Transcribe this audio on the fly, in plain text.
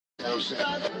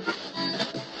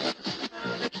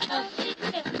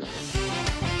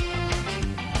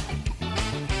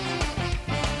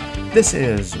This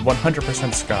is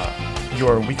 100% Ska,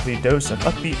 your weekly dose of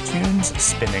upbeat tunes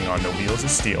spinning on the wheels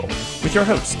of steel, with your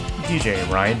host, DJ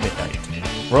Ryan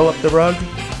Midnight. Roll up the rug,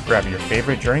 grab your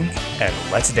favorite drink, and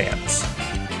let's dance.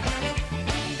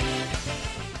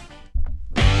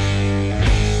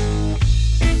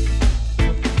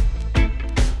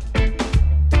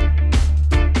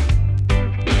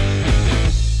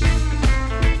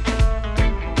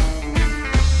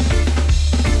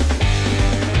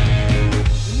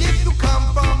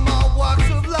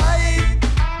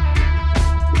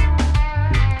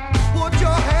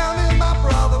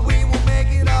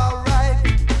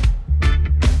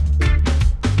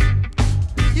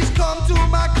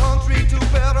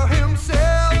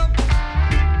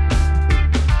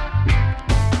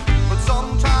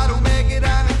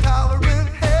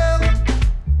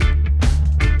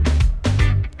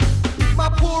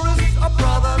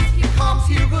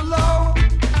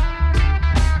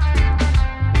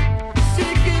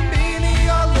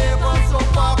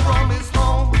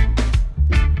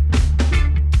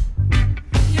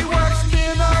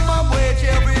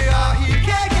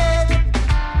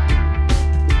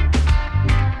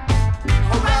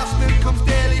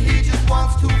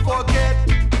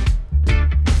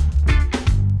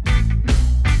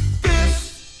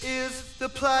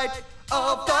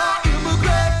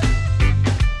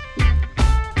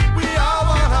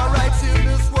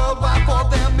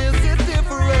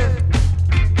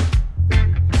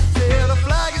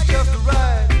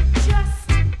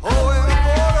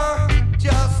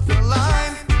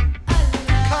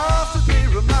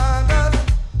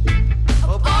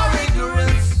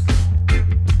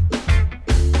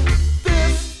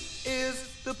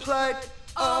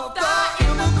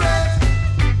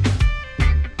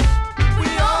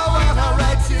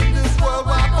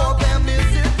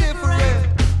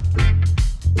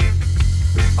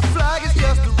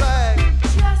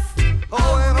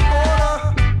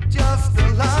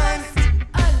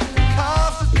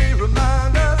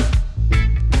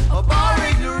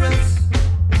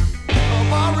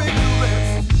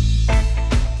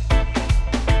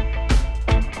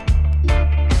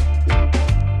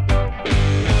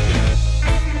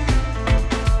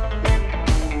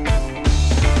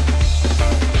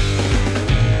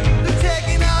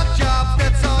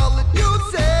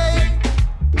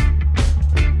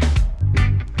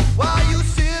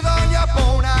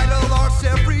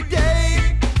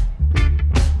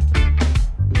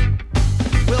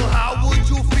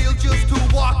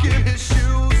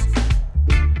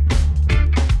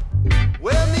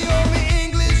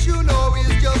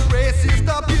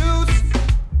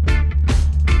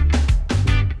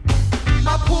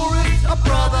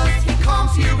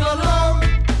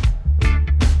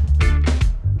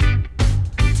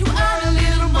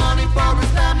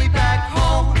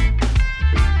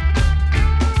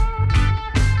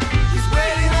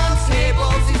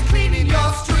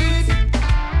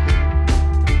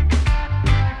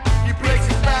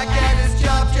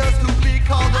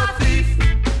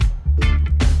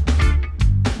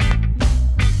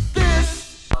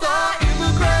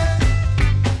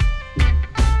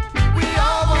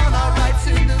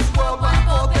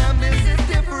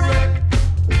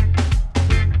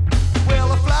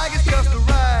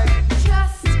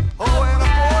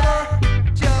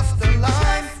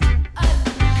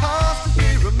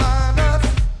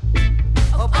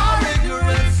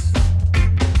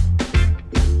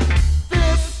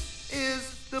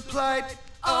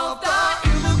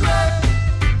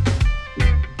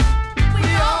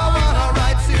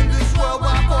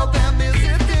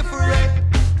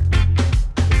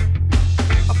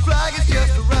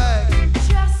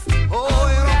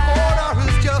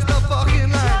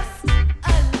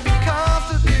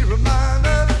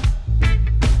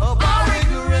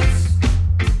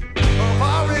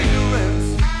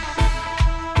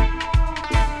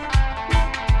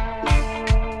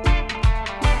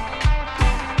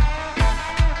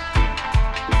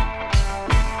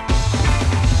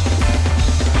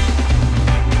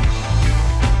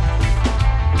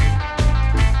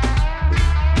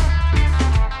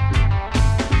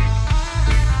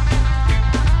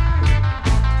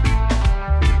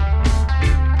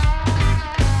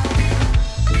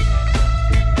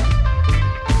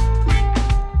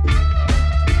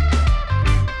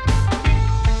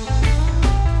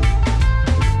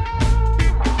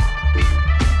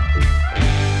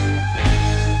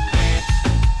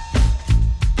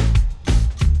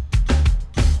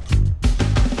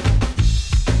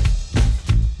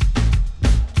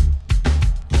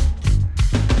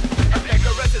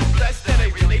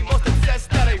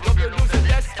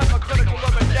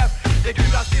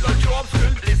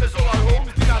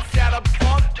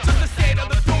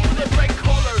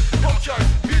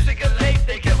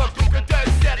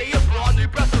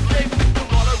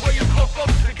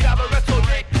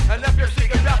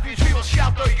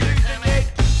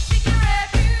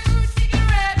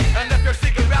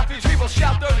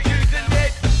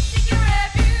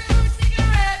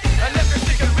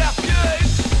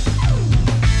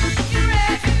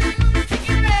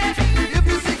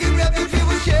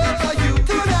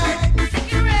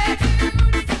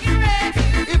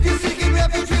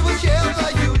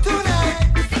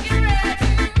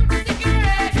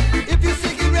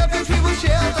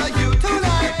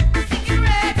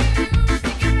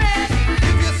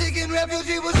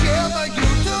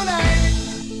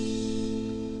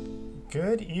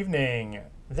 Good evening.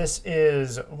 This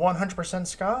is 100%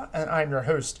 Ska, and I'm your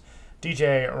host,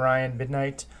 DJ Ryan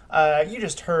Midnight. You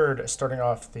just heard, starting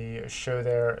off the show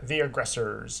there, The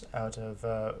Aggressors out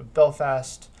of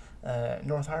Belfast,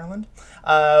 North Ireland,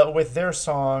 with their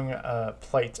song,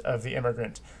 Plight of the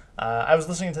Immigrant. I was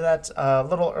listening to that a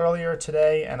little earlier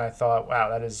today, and I thought, wow,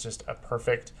 that is just a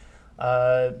perfect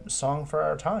song for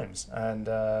our times, and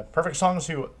perfect song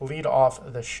to lead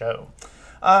off the show.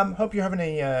 Hope you're having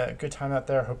a good time out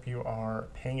there. Hope you are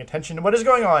paying attention to what is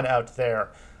going on out there.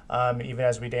 Even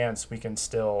as we dance, we can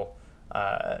still,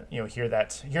 hear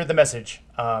the message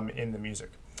in the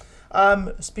music.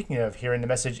 Speaking of hearing the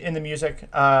message in the music,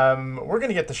 we're going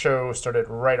to get the show started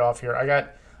right off here. I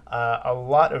got a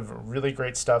lot of really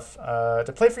great stuff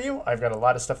to play for you. I've got a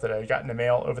lot of stuff that I got in the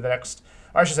mail over the last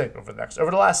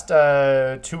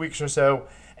 2 weeks or so,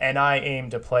 and I aim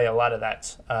to play a lot of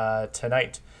that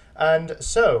tonight. And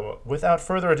so, without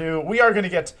further ado, we are going to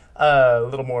get a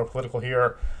little more political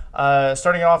here,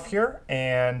 starting off here.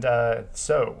 And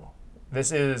so,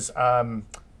 this is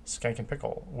Skank and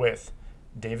Pickle with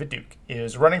David Duke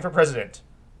is running for president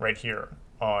right here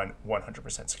on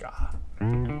 100% Ska.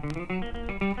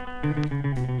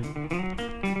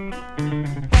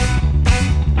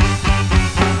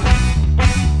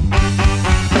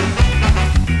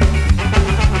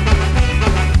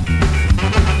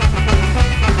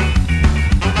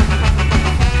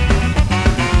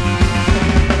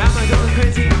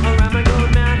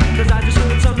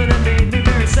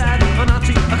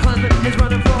 Is running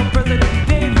for president.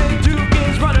 David Duke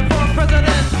is running for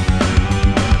president.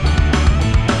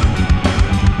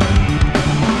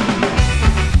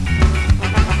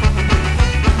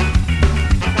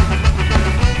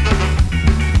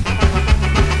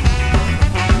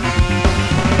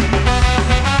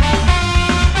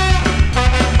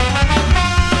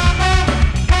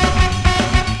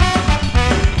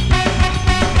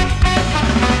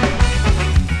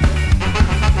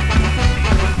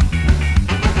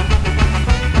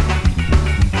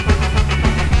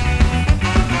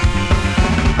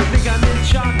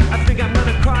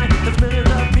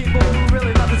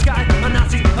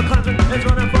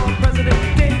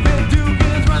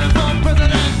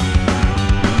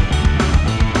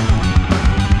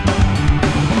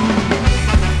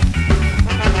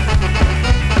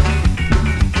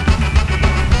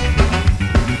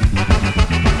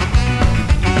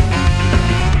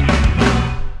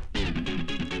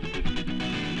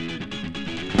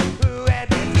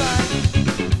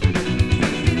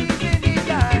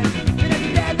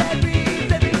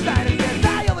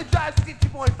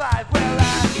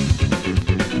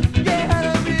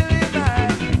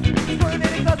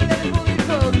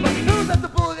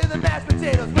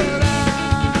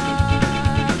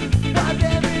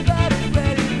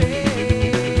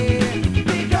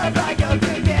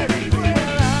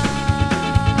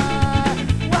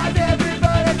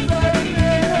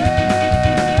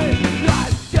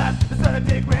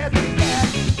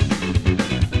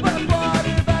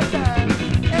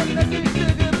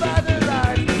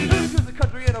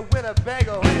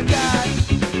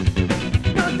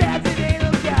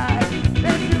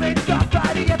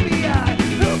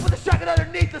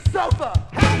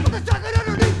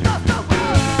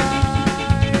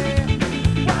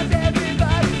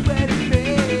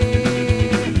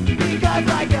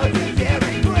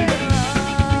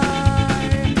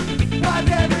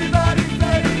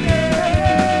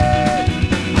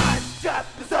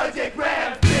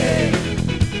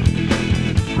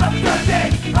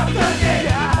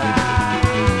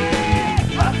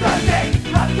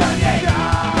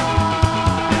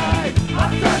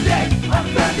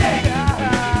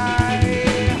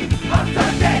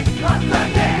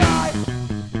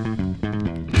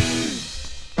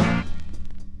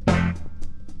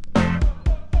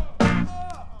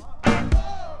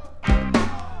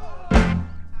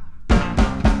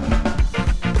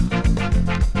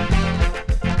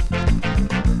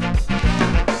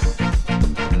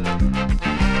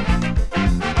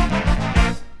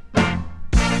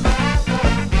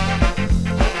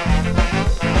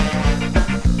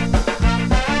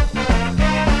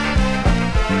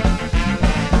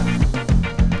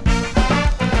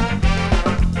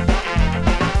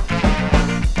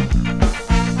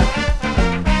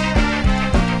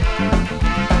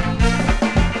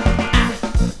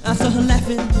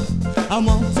 I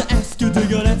want to ask you, do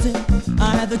you dance it?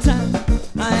 I had the time,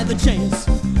 I had the chance,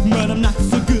 but I'm not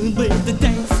so good with the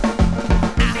dance.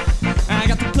 I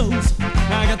got the clothes,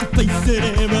 I got the face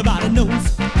that everybody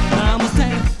knows. I'm a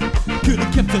star,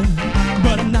 could've kept it,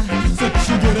 but I'm not such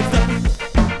a good at that.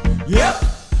 Yep,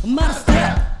 I'm out of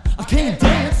step, I can't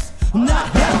dance, I'm not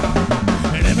help,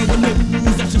 and everyone knows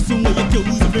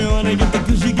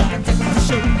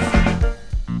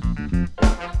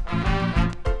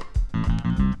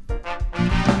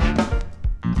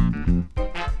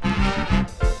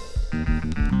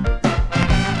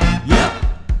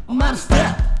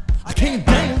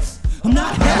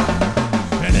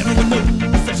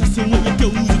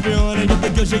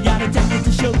gotta take it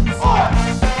to shows.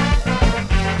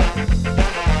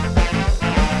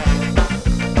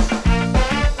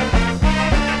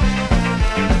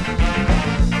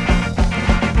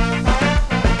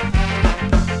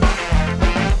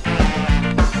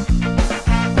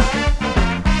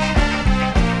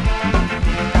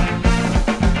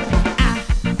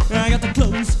 I got the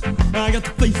clothes, I got the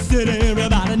face that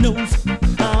everybody knows.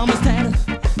 I'm a statter,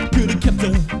 could've kept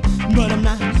her, but I'm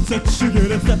not such a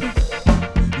good stepper.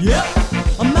 Yep,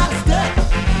 I'm not a step,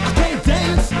 I can't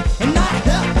dance and not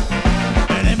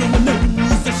help. And everyone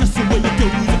knows that's just the way it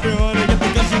goes. If you wanna get the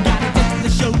guns, you gotta take to the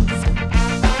shows.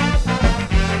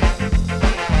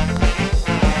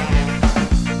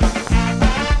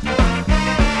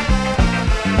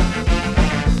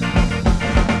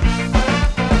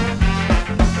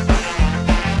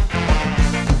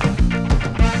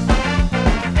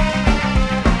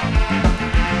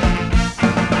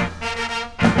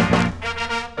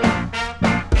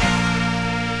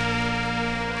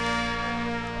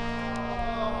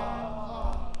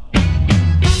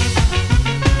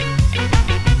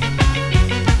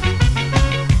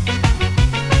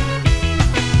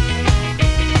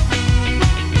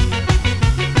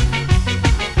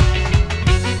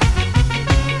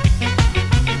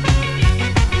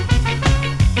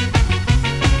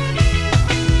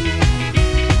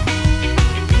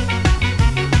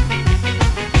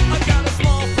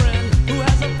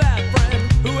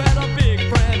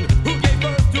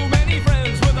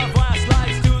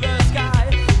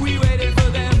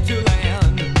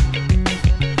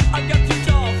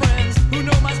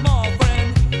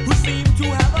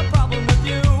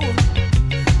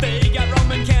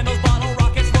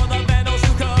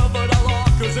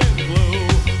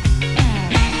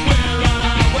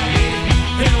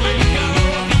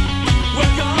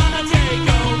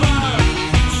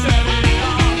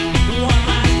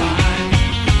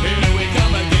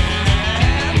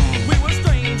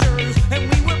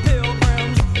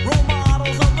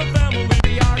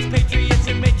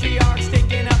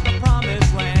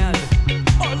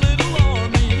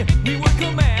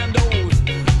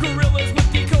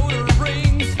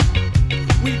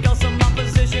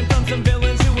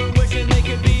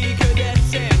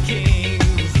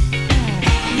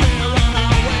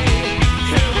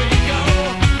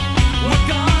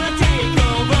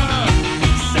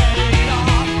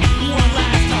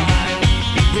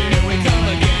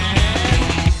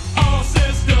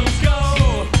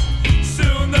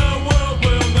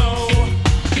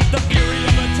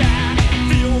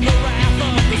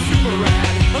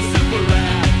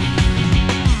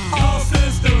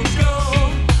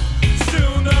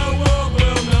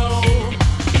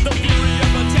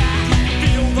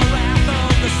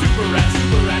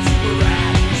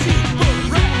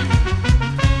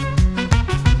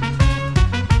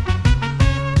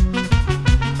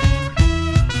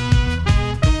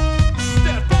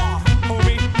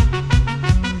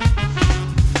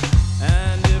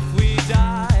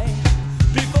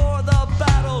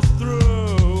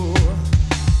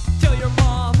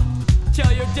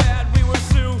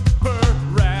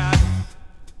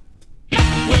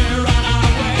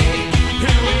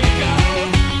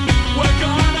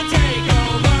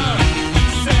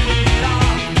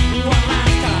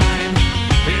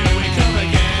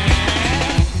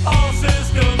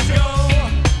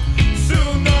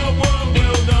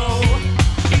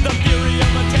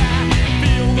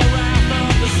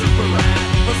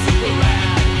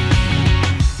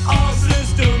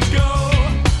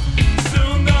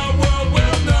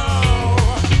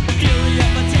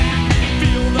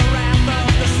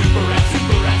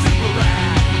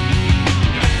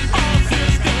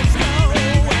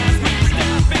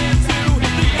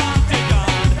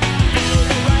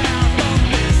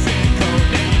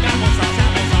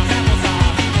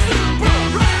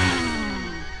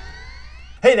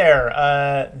 Hey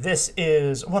there, this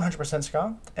is 100%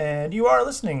 Ska, and you are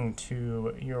listening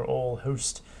to your old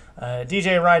host,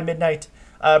 DJ Ryan Midnight,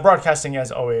 broadcasting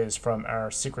as always from our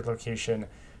secret location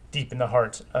deep in the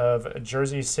heart of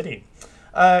Jersey City.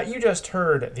 You just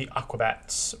heard the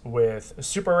Aquabats with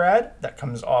Super Rad. That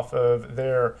comes off of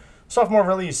their sophomore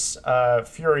release,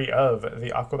 Fury of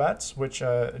the Aquabats, which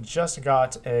just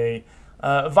got a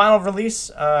vinyl release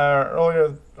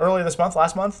earlier this month,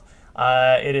 last month.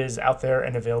 It is out there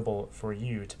and available for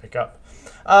you to pick up.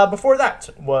 Before that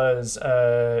was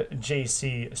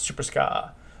JC Super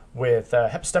Ska with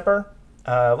Hep Stepper,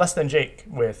 Less Than Jake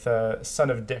with Son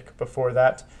of Dick before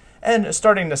that. And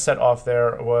starting to set off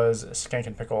there was Skank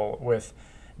and Pickle with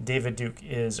David Duke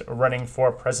is Running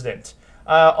for President.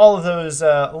 All of those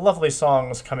lovely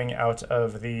songs coming out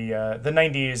of the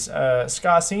 90s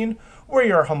ska scene, where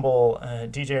your humble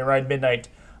DJ Ryan Midnight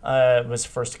was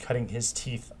first cutting his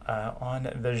teeth on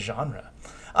the genre.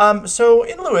 So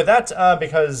in lieu of that,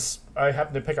 because I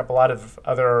happen to pick up a lot of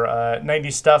other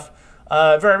 90s stuff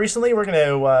very recently, we're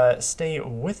going to stay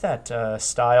with that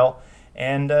style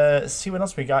and see what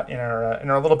else we got in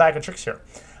our little bag of tricks here.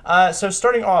 So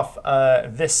starting off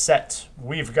this set,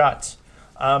 we've got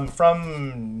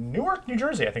from Newark, New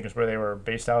Jersey, I think is where they were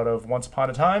based out of once upon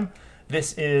a time.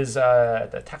 This is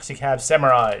the Taxicab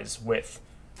Samurais with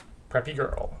Preppy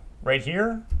Girl, right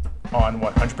here on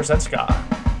 100% Ska.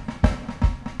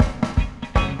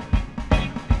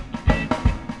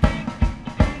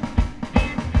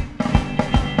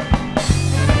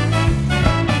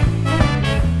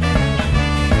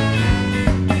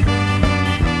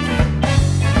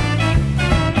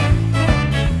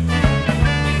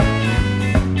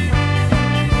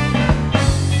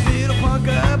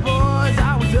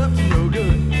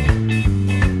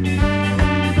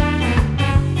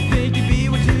 Think you'd be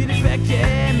what you'd expect,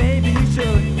 yeah, maybe you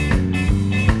should.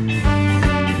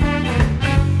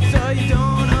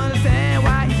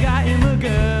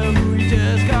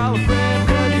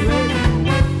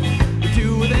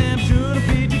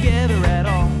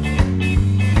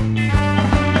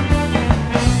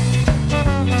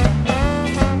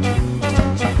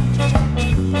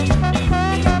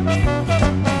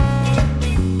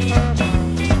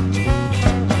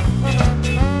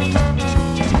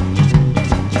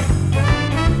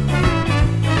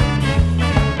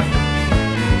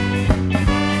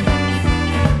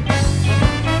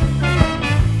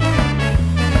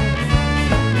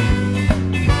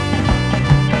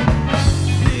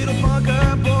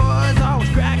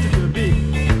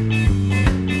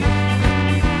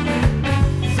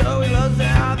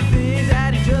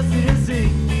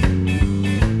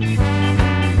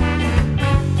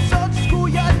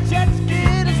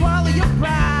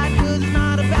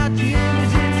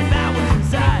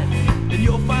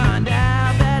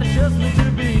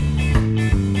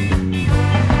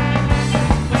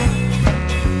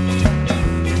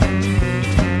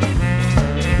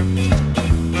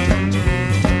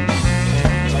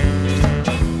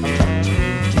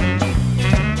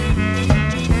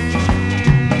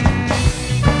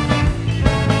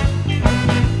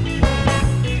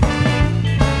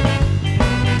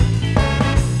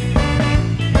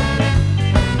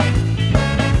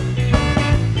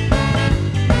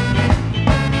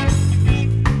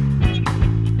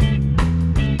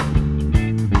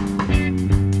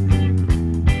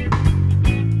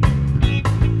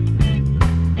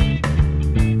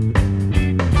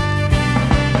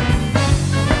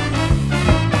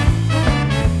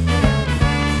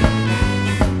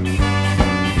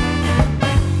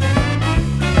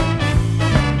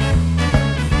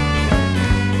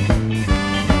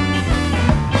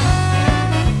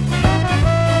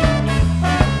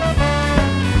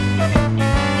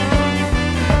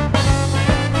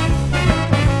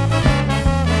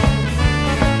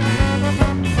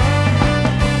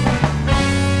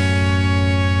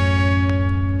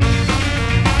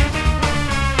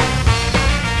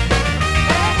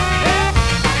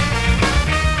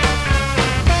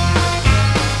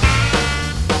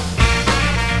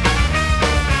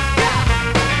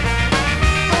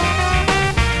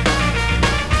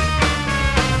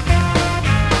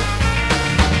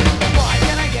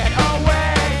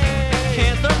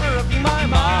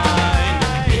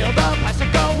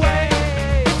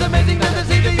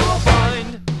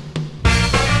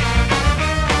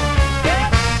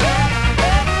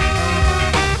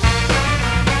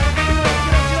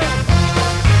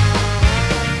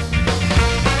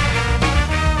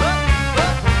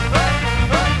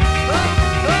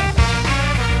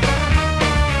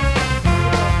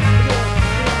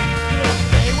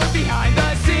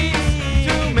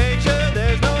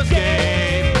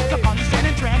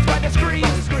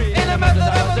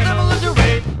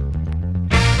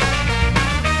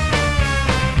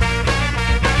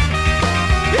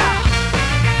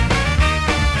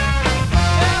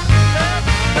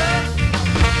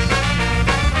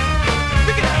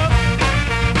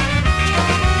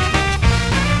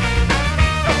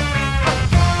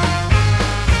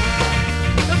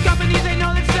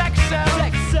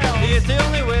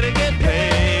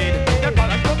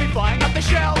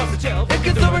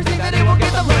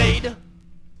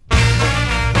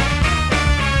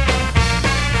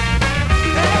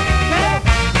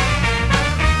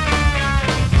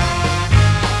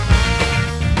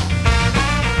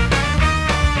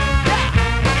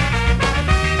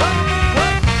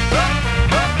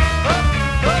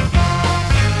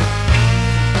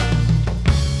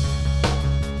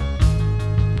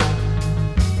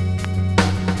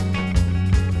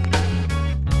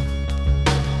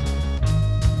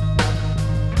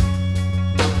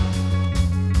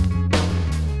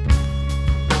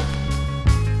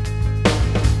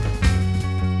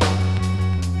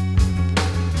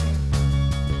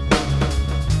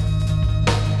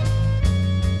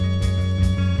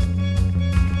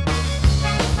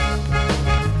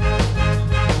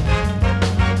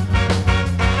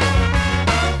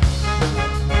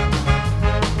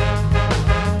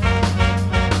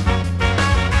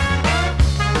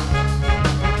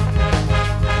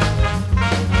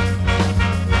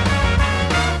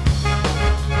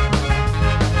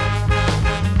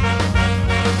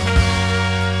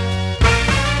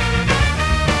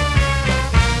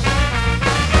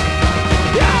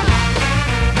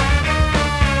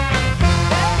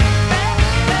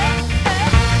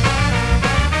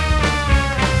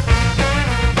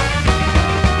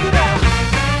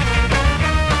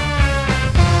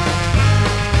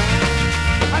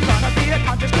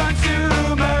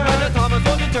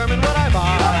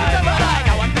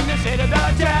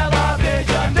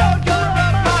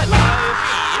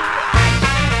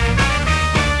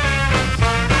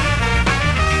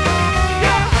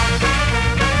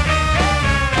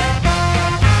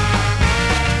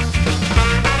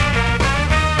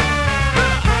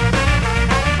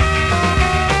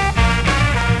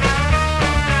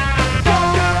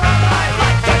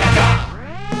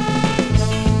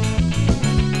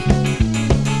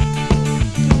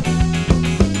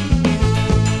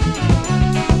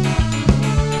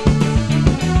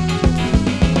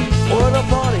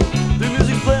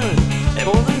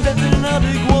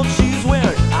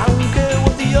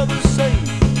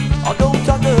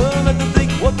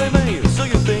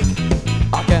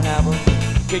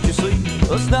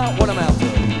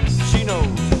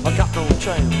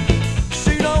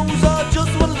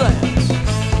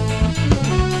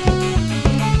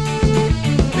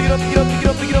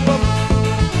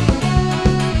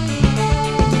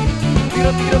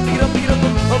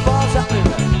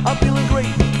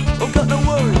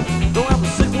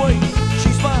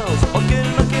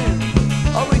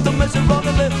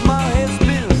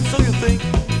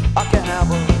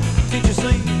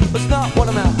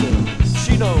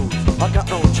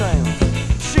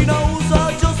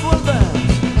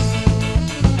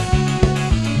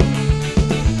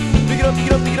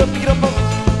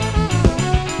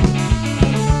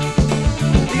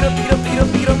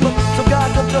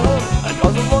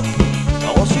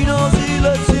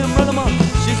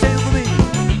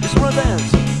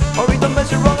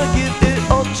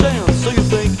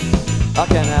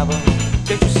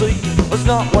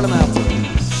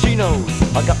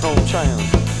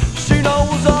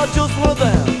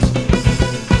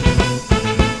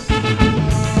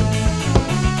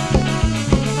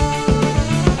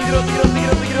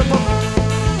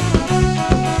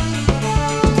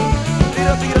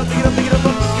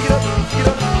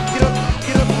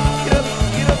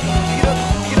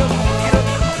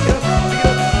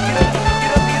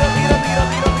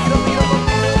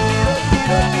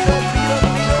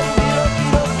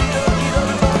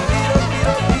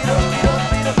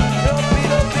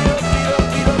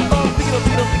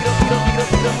 Beat up,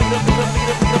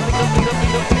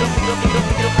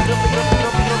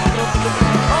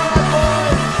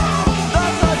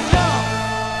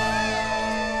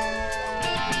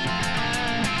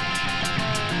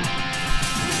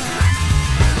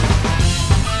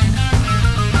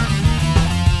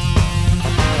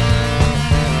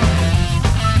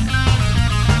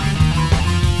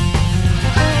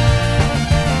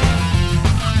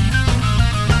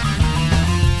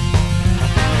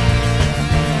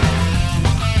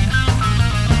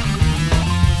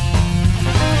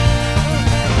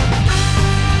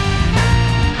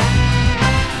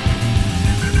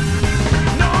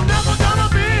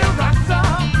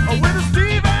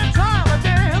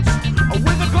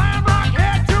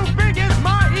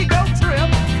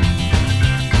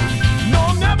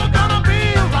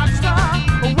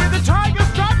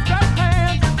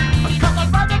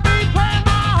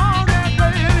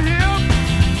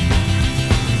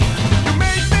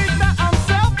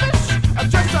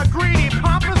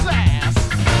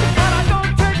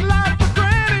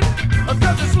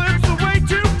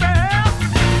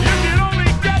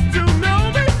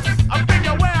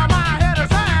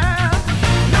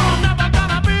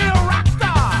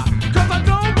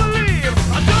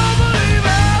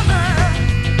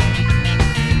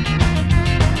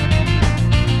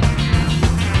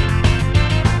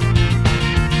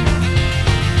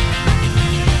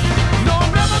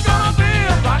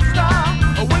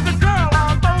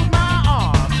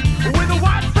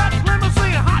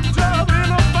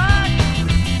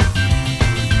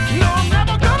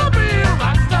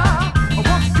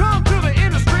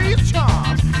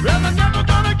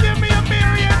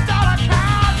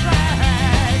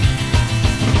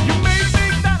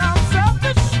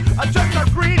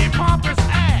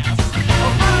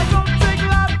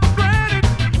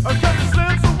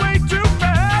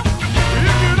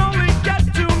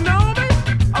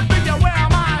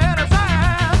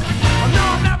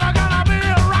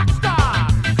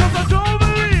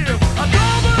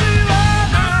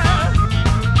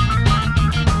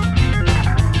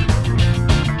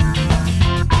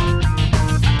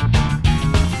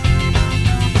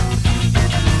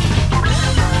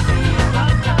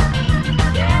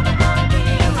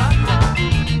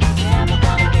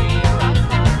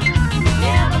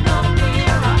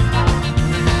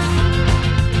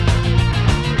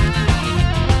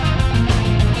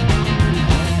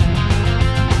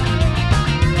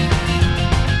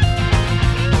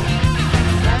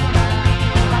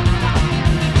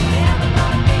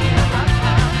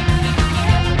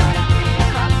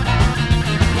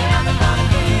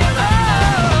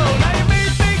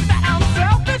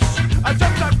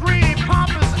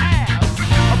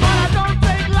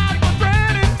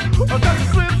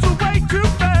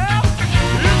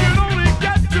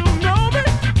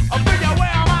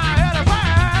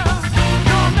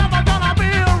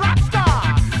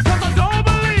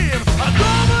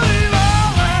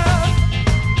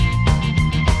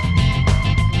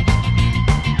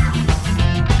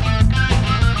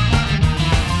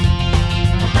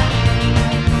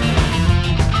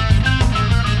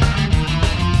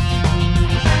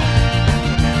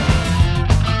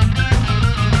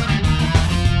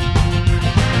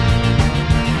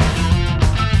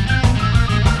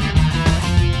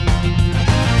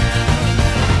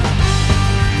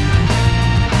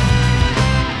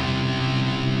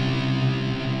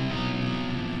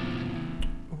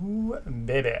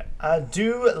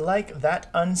 Do Like That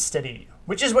Unsteady,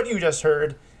 which is what you just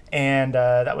heard. And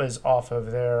that was off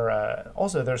of their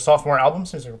also their sophomore album,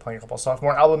 since we're playing a couple of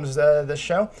sophomore albums this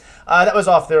show. That was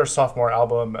off their sophomore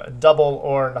album, Double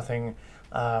or Nothing,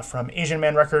 from Asian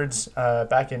Man Records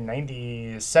back in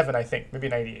 97, I think. Maybe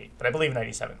 98, but I believe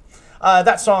 97.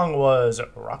 That song was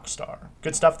Rockstar.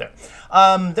 Good stuff there.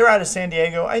 They're out of San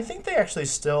Diego. I think they actually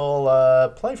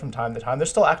still play from time to time. They're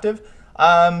still active.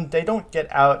 They don't get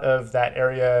out of that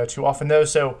area too often, though,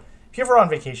 so if you're ever on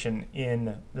vacation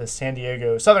in the San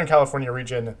Diego, Southern California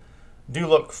region, do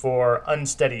look for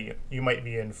Unsteady. You might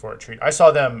be in for a treat. I saw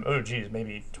them,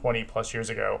 maybe 20 plus years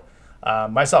ago.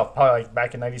 Myself, probably like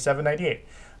back in 97, 98,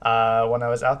 when I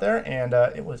was out there, and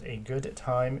it was a good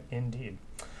time indeed.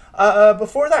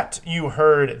 Before that, you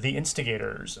heard The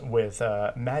Instigators with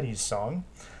Maddie's song.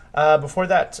 Before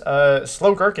that,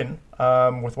 Slow Gherkin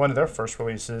with one of their first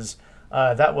releases.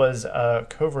 That was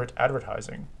Covert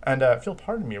Advertising. And if you'll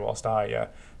pardon me whilst I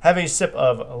have a sip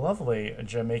of lovely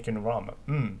Jamaican rum.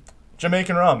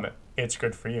 Jamaican rum, it's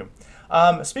good for you.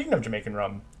 Speaking of Jamaican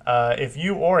rum, if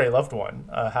you or a loved one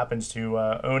happens to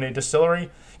own a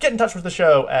distillery, get in touch with the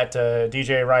show at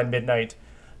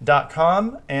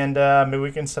djryanmidnight.com, and maybe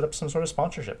we can set up some sort of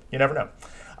sponsorship. You never know.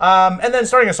 And then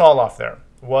starting us all off there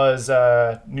was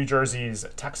New Jersey's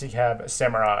Taxi Cab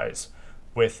Samurais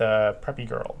with Preppy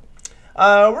Girl.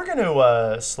 We're going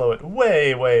to slow it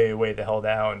way, way, way the hell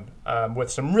down with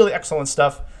some really excellent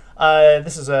stuff.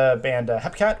 This is a band,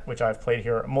 Hepcat, which I've played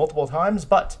here multiple times,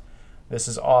 but this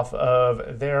is off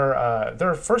of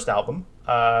their first album,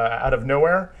 Out of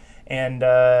Nowhere, and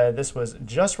this was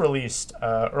just released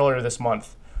earlier this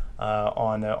month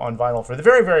on vinyl for the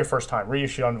very, very first time,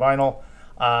 reissued on vinyl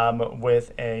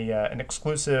with an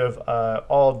exclusive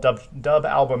all dub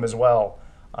album as well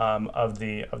of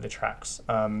the tracks.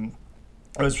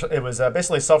 It was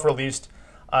basically self-released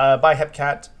by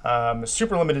Hepcat,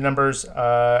 super limited numbers.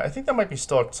 I think there might be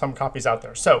still some copies out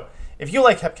there. So if you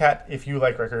like Hepcat, if you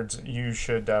like records, you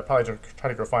should probably try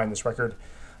to go find this record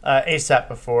ASAP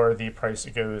before the price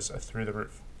goes through the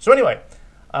roof. So anyway,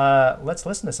 let's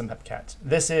listen to some Hepcat.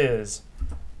 This is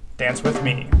Dance With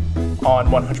Me on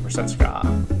 100% Ska.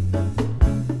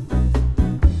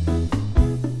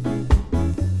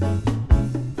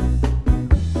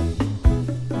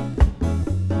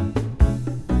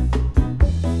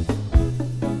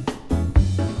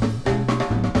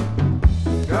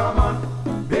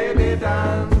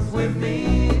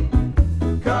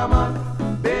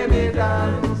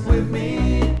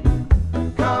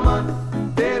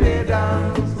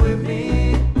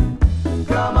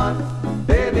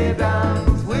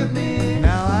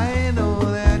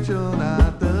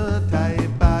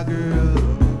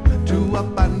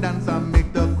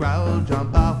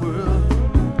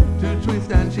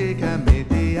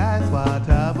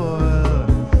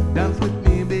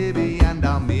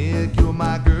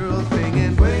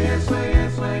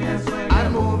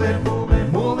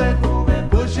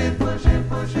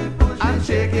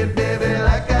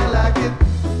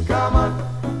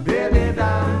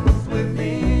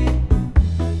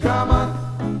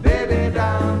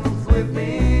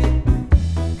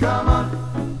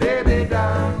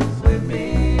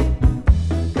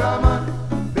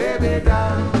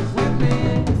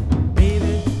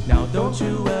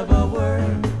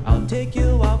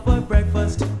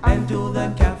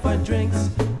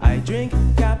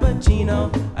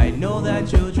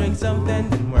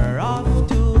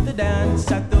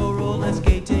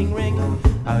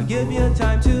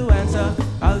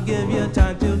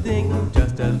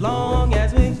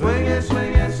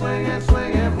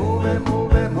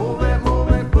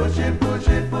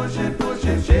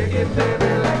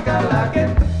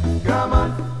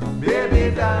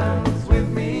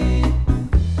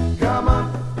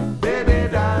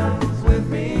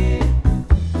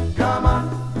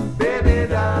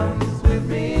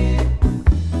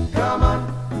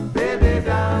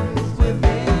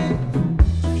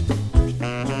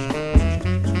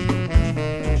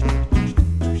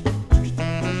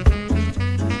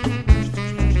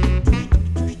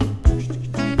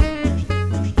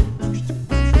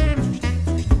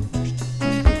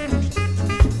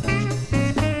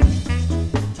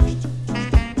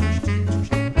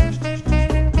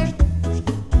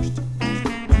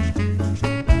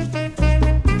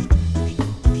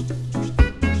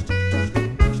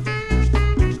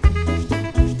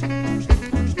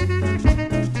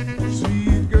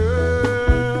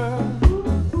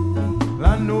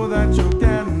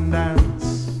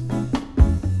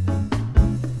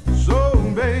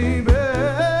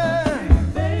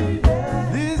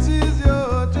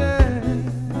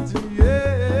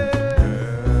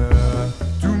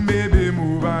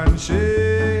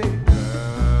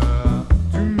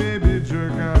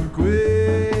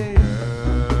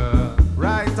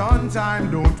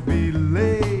 time, don't be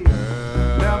late.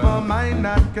 Never mind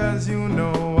that, cause you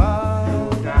know I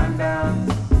can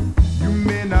dance. You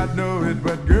may not know it,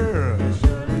 but girl, you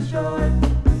surely show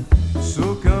it.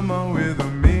 So come on with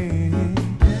me.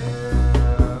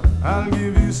 I'll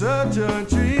give you such a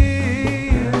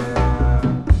treat.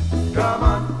 Come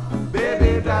on,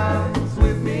 baby, dance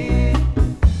with me.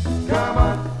 Come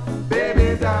on,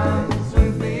 baby, dance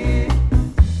with me.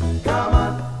 Come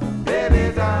on,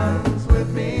 baby, dance with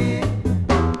me.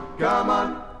 Come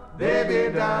on,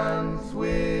 baby, dance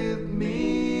with me.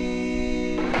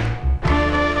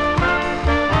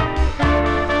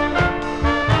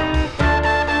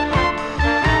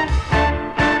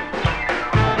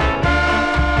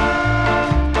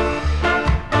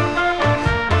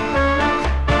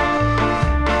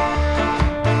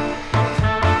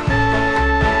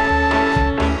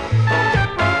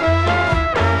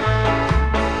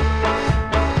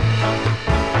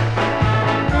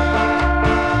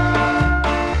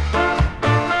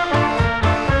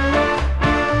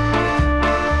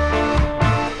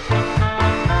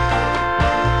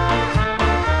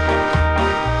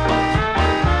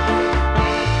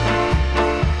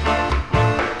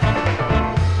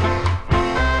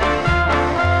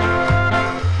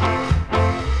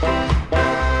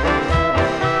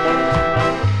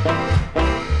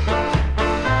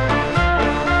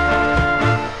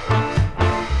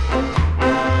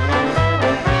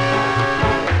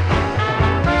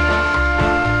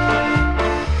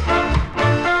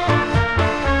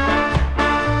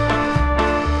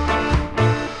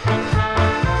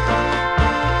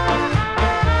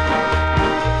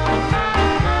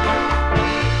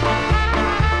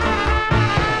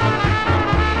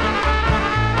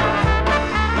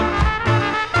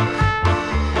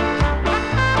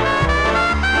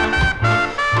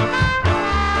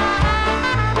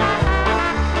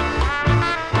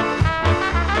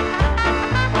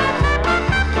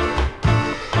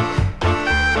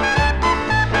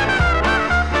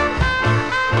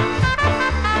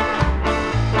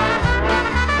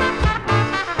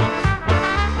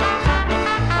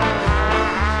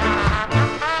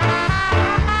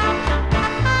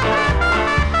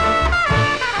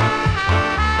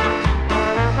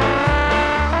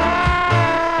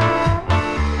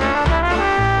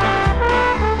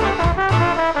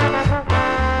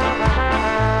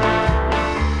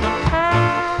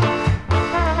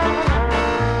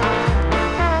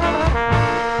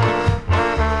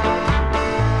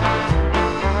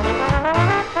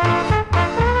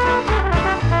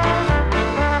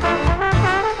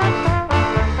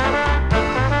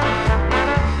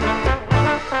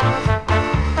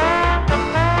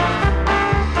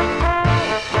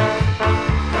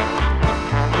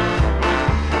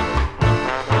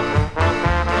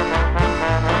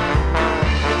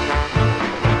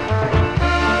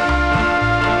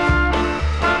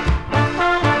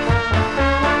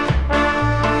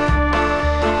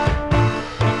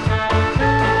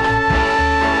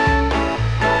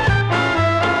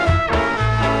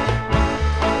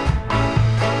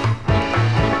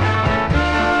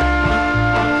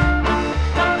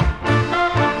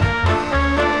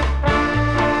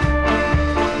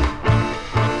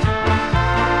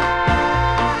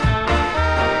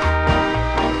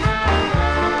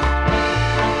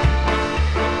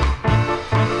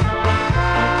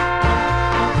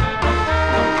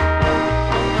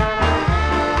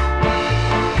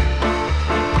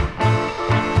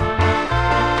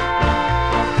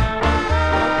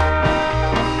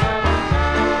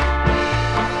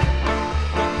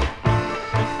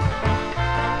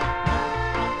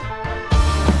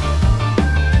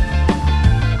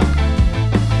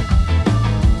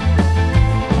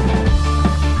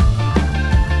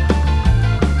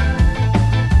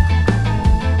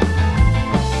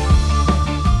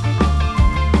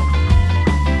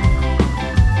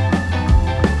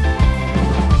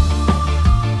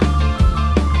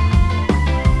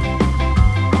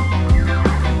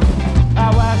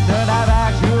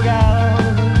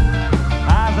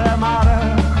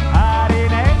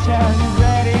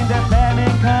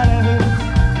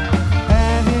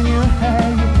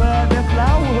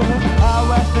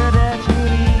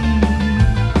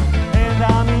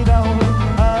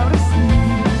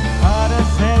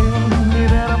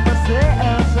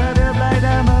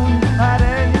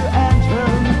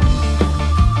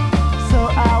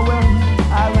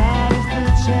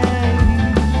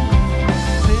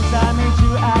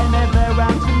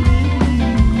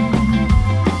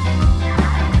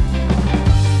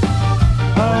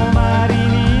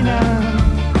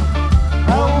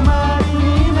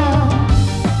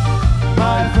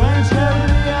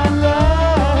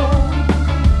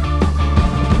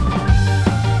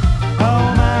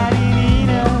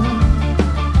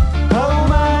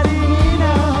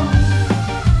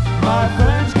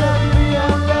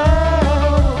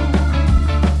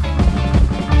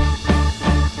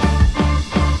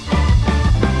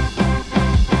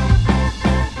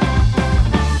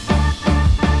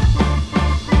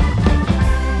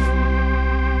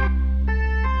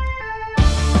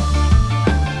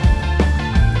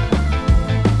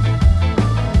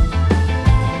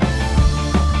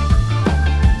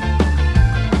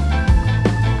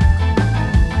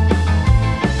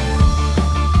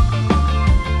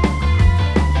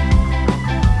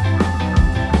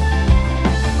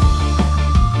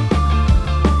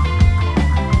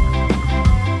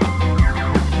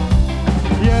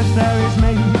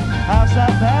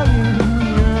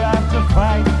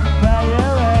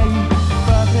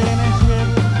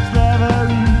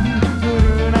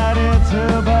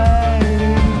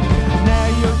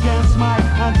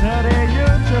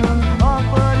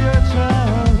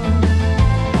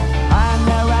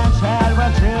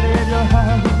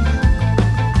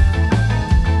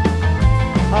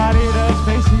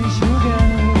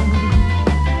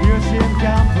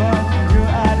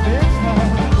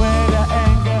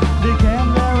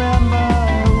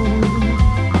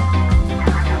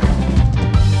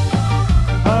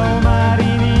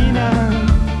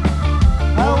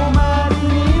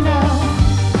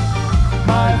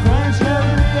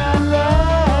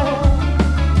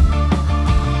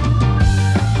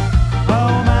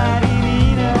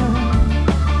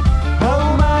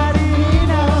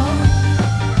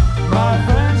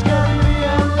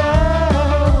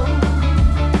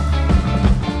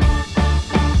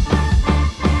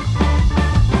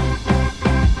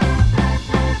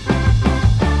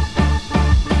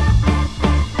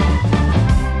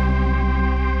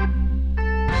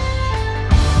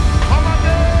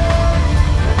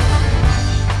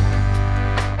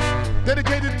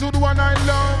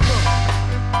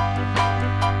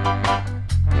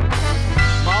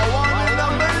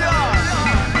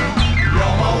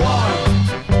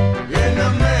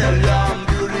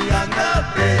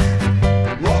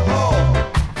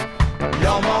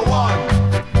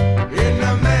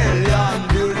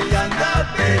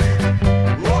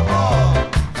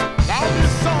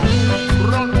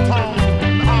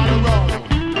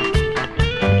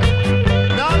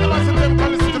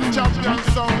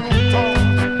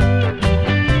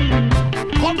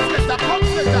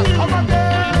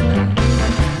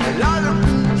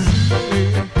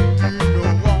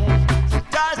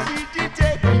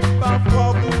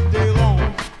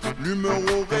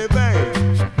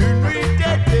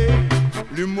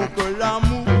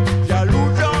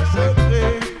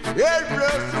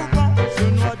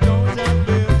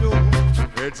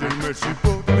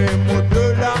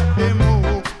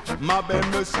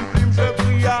 me supplime, je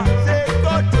prie à ses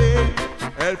côtés.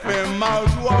 Elle fait ma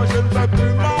joie, je ne peux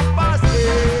plus m'en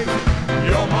passer.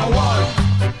 You're my one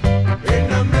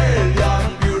in a million,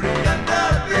 beauty and the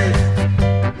beast.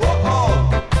 Whoa, oh.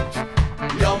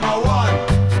 You're my one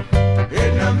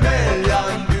in a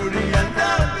million, beauty and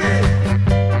the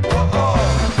beast. Whoa, oh.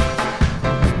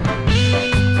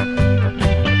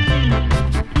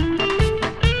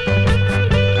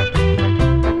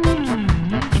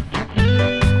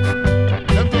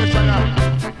 Temptation,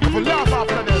 if we laugh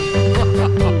after this.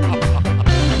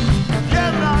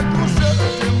 Viens la douceur,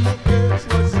 c'est mon cœur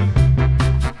choisi.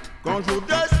 Quand jour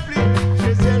de split,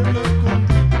 chez elle me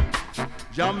conduit.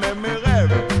 Jamais mes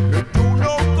rêves, et tous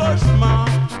nos cauchemars.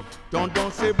 Tant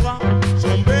dans ses bras,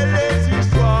 sont belles les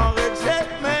histoires. Et j'ai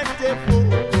mes défauts,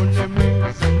 connais mes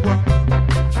joies.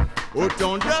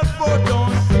 Autant de fautes dans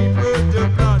si peu de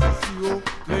place. Si haut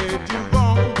gré du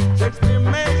vent, j'exprime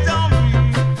mes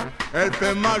envies. Elle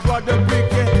fait ma joie depuis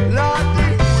qu'elle a dit.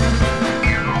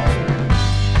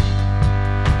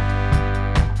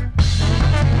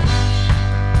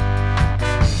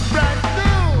 Brand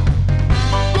new,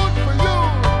 good for you.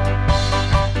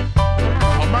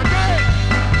 Oh my God.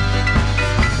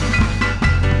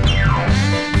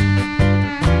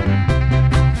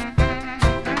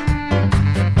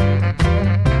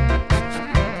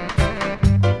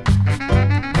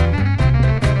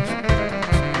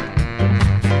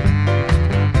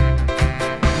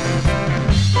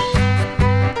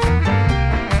 my one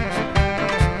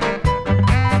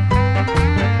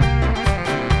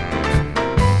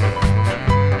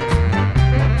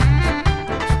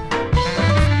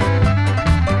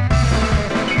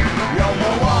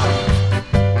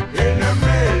in a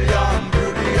million,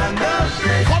 beauty and the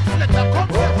beast.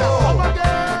 Come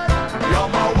again. You're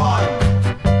my one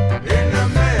in a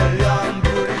million,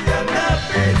 beauty and the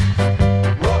beast.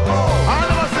 Whoa, all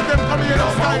of us in them come here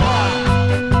this time.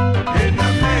 In a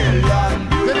million,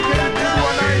 beauty and the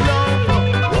beast.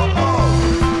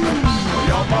 Whoa,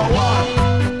 you're my one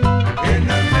in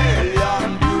a million,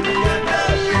 beauty and the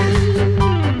beast.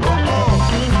 Whoa,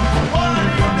 one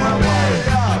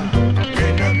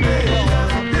in a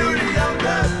million, beauty and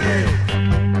the beast.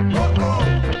 Whoa,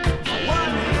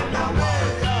 one in a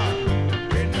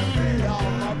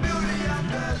million, beauty and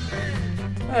the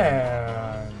beast.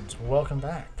 And welcome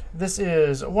back. This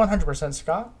is 100%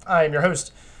 Ska. I'm your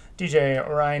host, DJ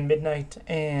Ryan Midnight,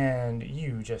 and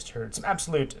you just heard some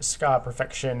absolute ska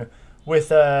perfection with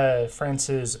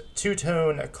France's Two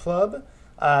Tone Club.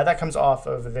 That comes off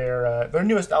of their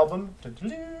newest album,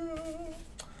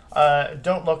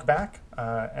 Don't Look Back,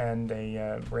 and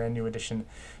a brand new addition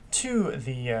to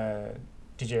the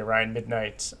DJ Ryan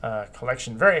Midnight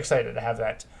collection. Very excited to have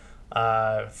that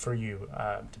for you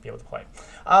to be able to play.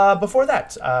 Before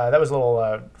that, that was a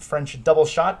little French double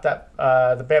shot. That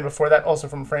the band before that, also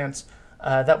from France,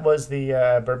 that was the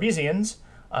Barbesians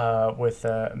with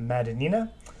Madinina.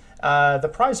 The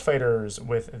Prize Fighters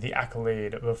with The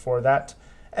Accolade before that.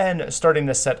 And starting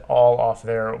the set all off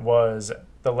there was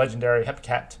the legendary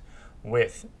Hepcat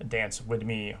with Dance With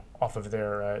Me off of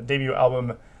their debut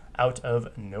album, Out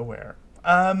of Nowhere.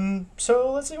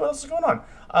 So let's see what else is going on.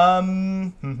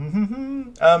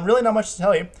 Really not much to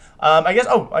tell you. I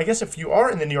guess if you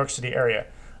are in the New York City area,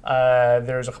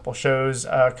 there's a couple shows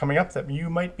coming up that you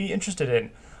might be interested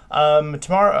in.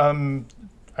 Tomorrow,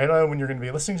 I don't know when you're going to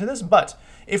be listening to this, but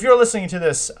if you're listening to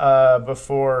this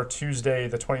before Tuesday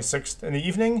the 26th in the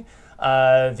evening,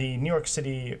 the New York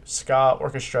City Ska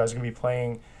Orchestra is going to be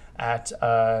playing at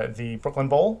the Brooklyn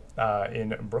Bowl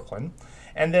in Brooklyn.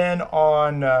 And then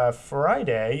on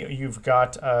Friday, you've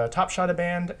got Top Shot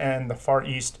Band and the Far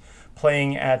East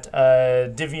playing at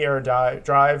Divier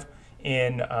Drive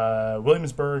in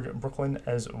Williamsburg, Brooklyn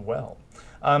as well.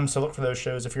 So look for those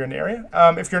shows if you're in the area.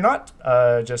 If you're not,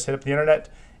 just hit up the internet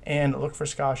and look for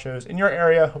ska shows in your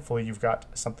area. Hopefully you've got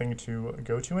something to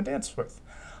go to and dance with.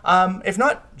 If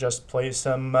not, just play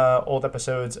some old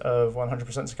episodes of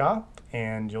 100% Ska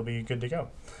and you'll be good to go.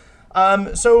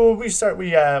 So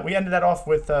we ended that off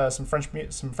with some French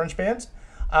bands,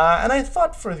 and I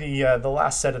thought for the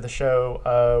last set of the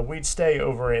show we'd stay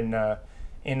over in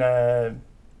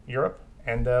Europe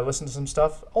and listen to some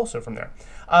stuff also from there.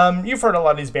 You've heard a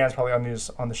lot of these bands probably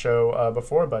on the show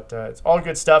before, but it's all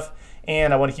good stuff,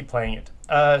 and I want to keep playing it.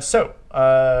 So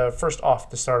first off,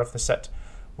 to start off the set,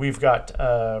 we've got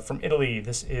from Italy.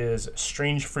 This is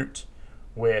Strange Fruit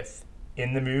with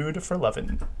In the Mood for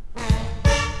Lovin'.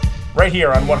 Right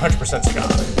here on 100% Ska.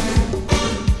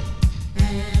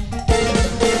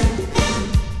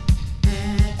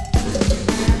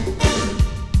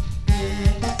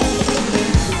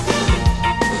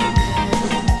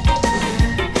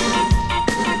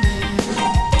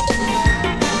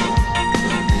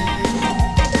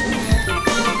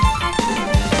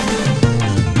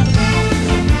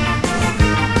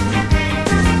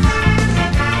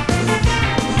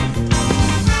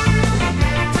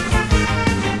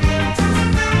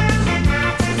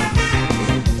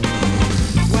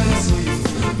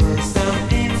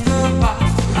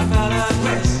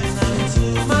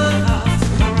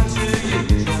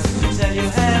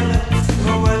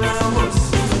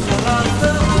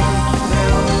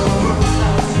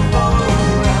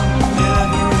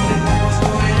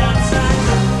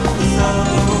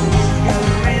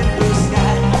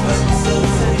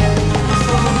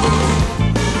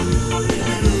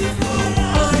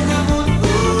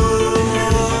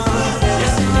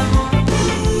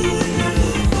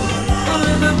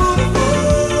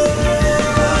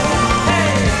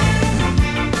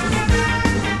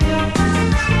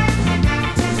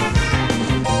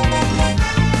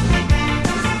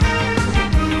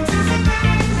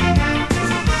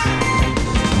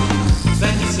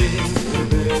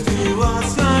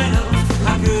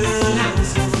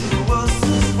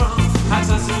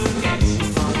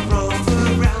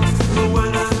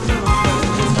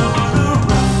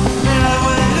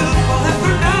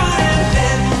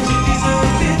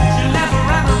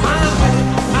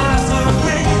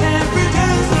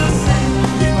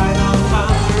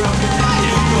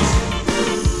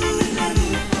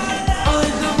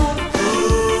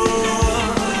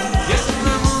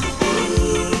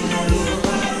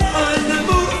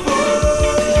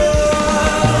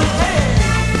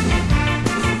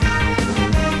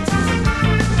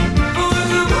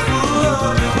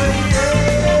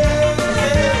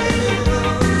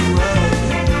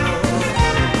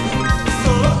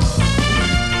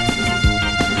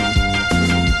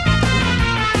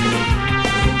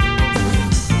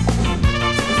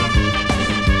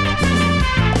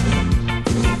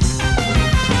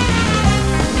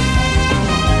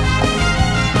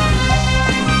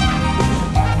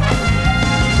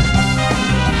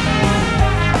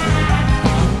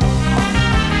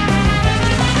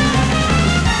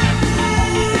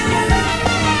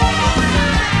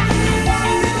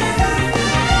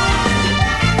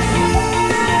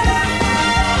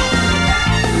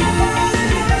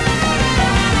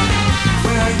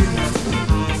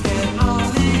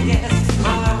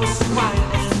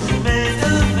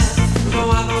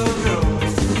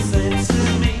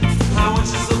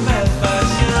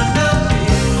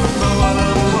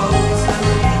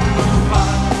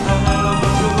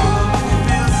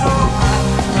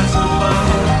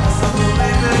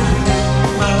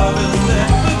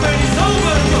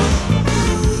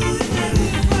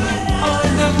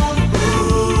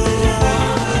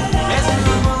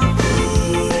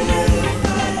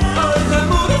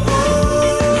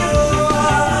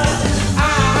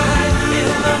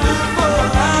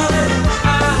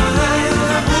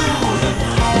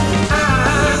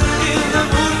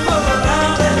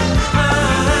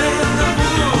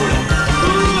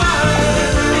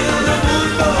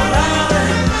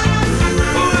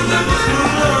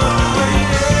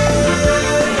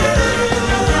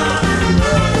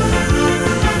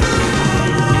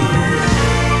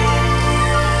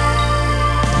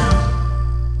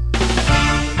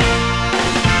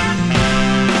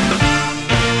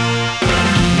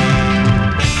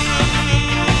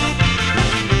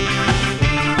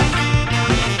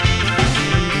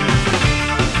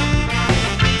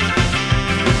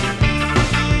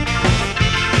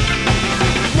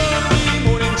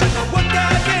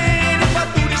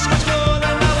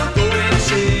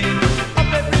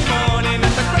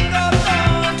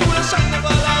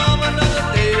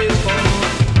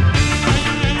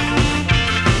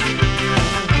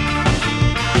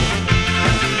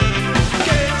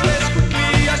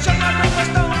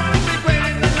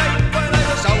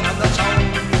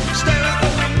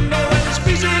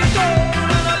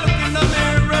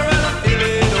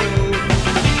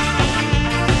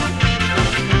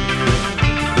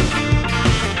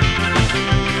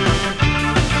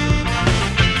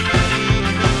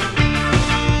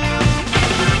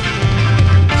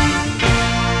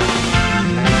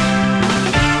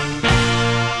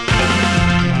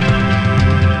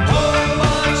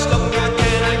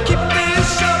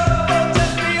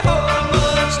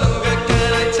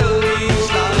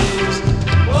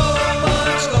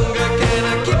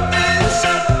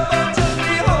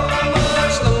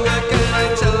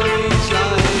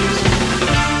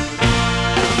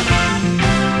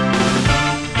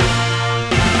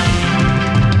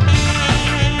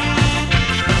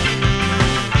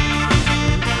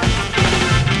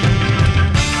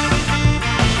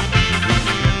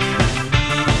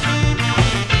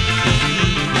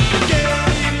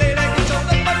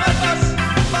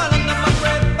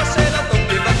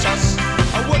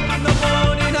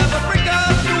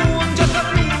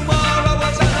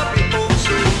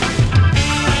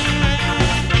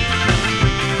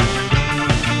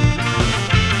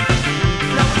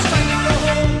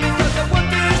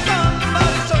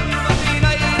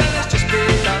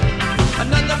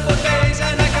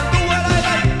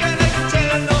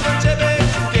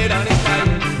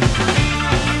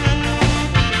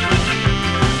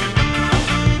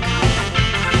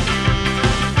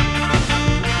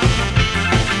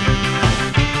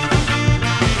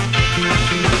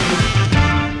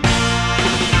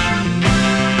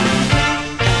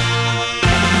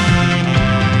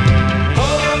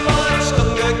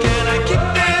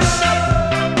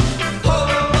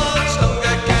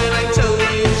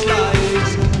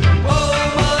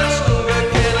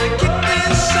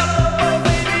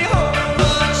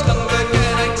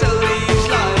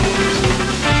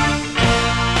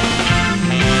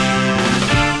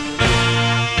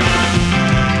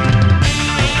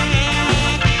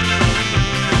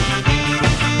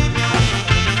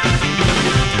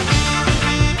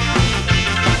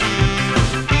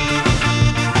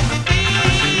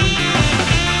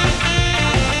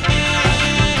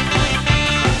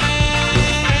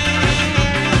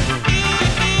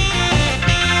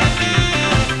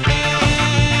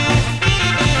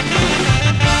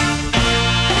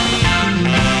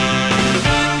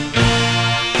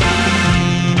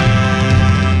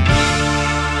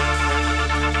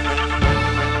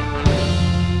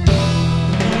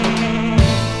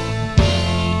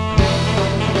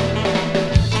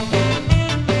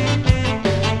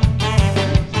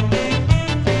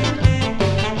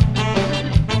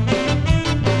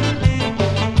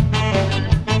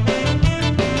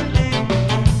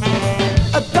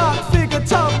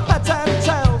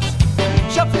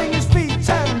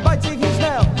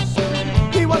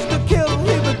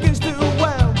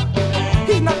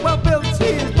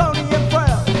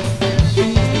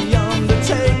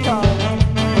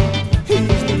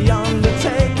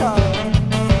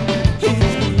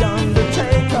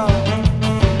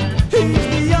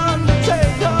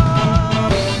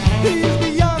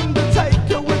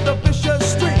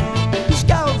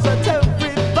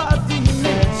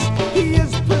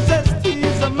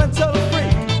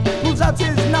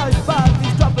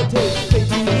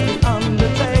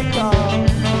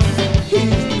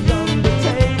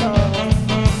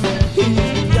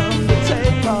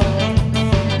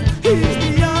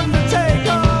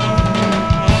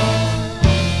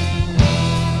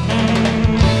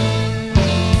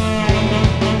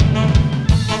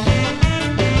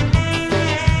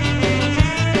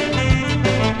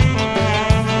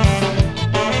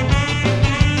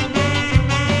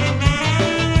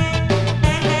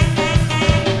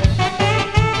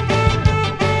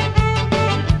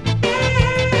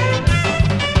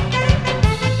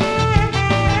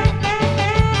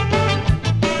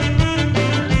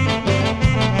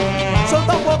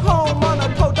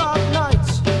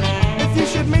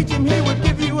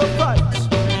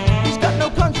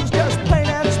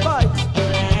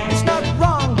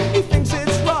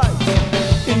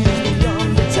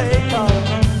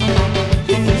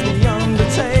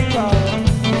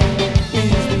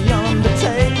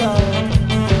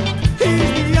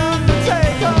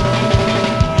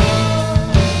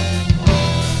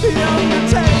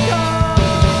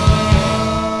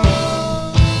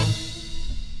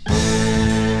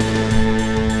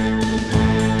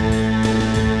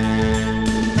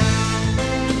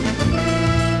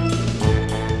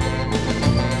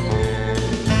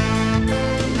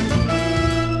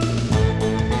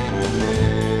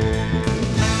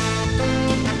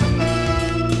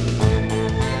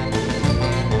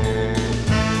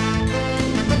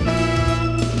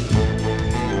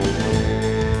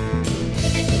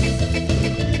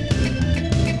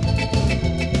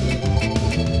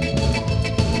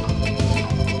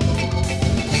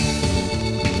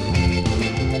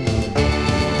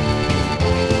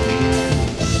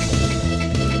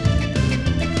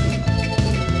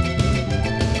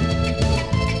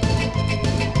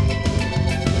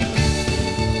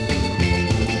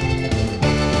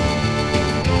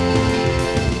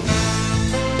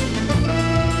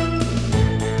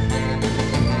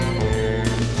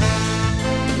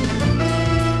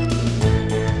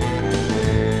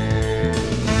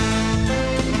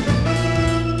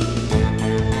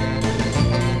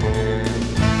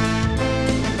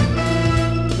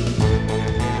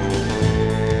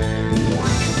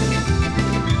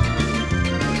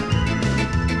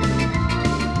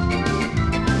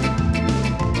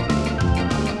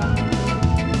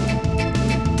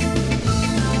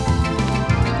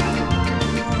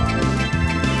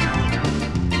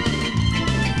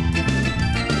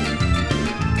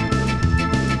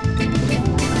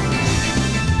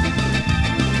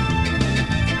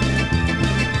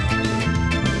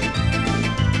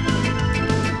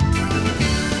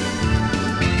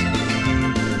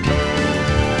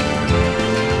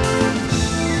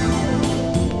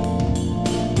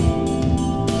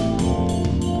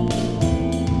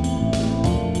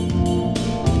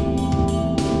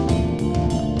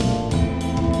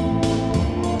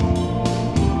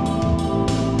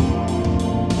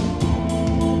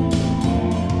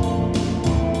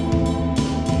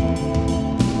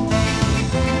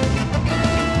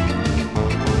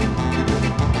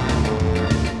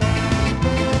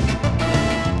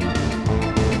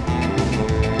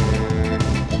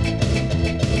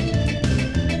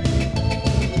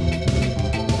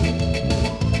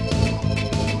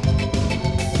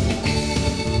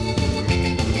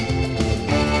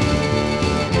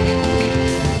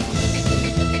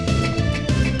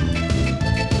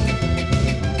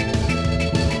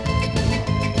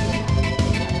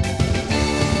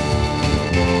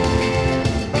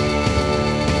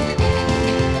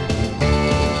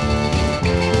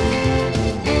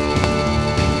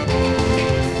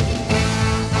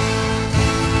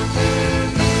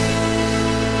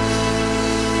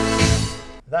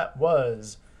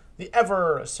 the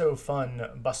ever so fun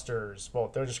Busters. Well,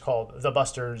 they're just called the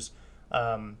Busters,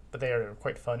 but they are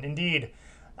quite fun indeed.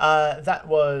 That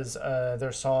was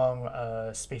their song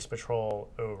Space Patrol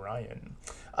Orion.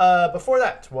 Before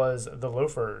that was The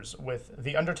Loafers with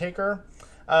The Undertaker.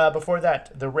 Before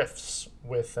that, The Riffs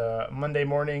with Monday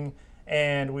Morning.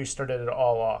 And we started it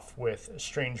all off with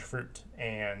Strange Fruit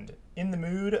and In the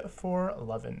Mood for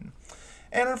Lovin'.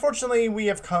 And unfortunately, we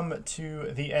have come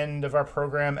to the end of our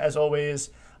program, as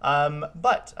always.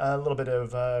 But a little bit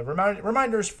of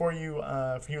reminders for you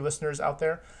listeners out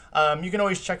there. You can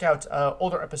always check out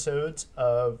older episodes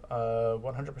of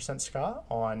 100% Ska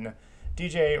on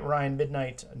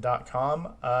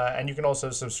djryanmidnight.com. And you can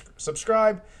also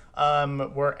subscribe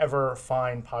wherever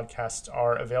fine podcasts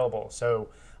are available. So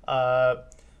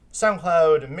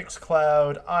SoundCloud,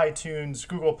 Mixcloud, iTunes,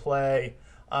 Google Play,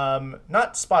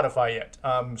 not Spotify yet.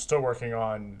 Still working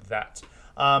on that.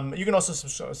 You can also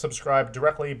subscribe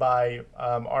directly by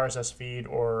RSS feed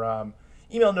or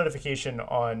email notification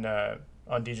on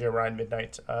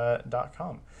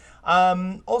djryanmidnight.com.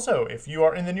 Also, if you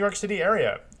are in the New York City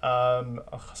area,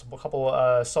 a couple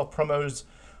self-promos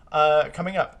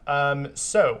coming up.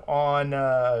 So on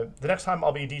the next time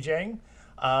I'll be DJing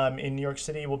in New York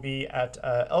City will be at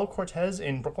El Cortez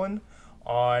in Brooklyn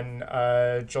on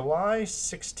July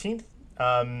 16th.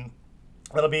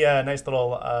 It'll be a nice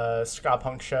little ska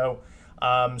punk show.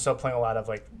 So playing a lot of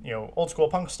old school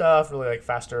punk stuff, really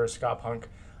faster ska punk,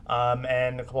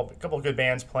 and a couple of good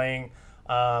bands playing.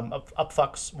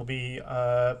 Upfucks will be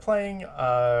playing,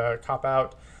 Cop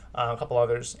Out, a couple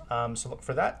others. So look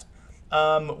for that.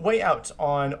 Way Out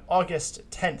on August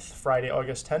 10th, Friday,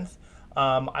 August 10th.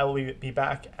 I will be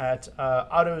back at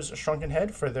Otto's Shrunken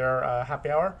Head for their happy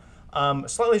hour.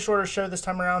 Slightly shorter show this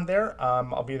time around there.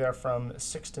 I'll be there from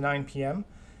 6 to 9 p.m.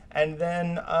 And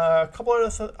then a couple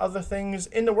other things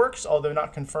in the works, although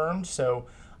not confirmed. So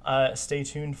stay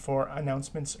tuned for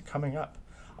announcements coming up.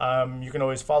 You can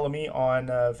always follow me on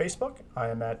Facebook. I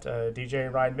am at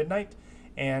DJ Ryan Midnight.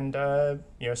 And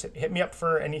hit me up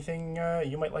for anything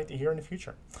you might like to hear in the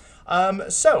future.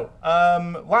 Last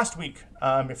week,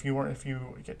 if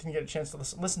you didn't get a chance to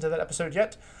listen to that episode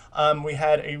yet, we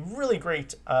had a really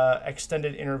great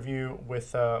extended interview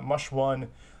with Mush One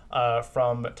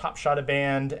from Top Shotta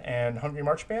Band and Hungry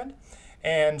March Band.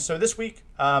 And so this week,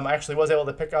 I actually was able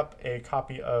to pick up a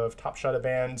copy of Top Shotta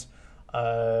Band's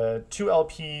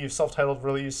 2LP self-titled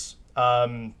release.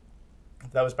 That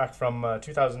was back from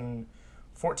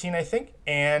 2014, I think.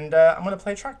 And I'm going to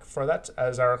play a track for that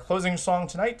as our closing song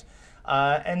tonight.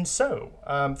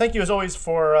 Thank you as always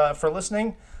for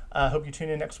listening. Hope you tune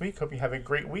in next week. Hope you have a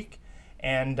great week.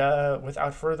 And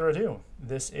without further ado,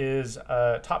 this is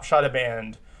Top Shotta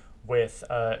Band with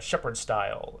Shepherd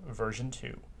Style version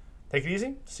 2. Take it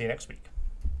easy. See you next week.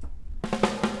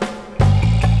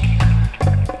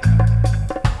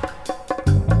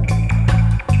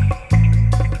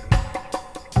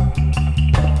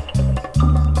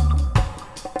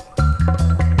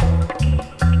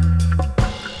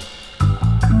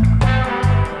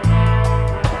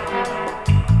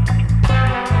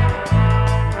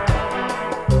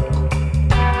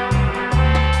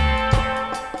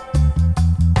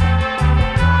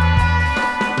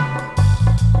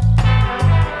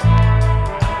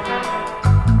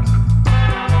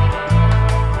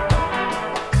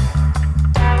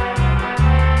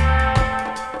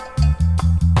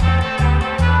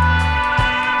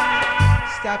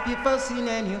 Stop your fussing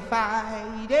and your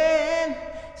fighting.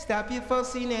 Stop your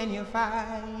fussing and your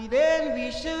fighting.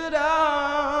 We should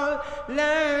all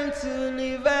learn to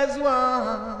live as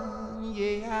one.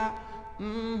 Yeah.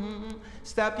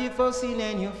 Stop your fussing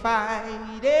and your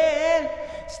fighting.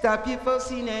 Stop your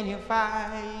fussing and your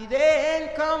fighting.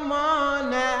 Come on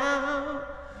now.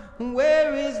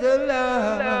 Where is the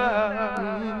love?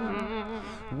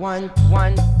 One.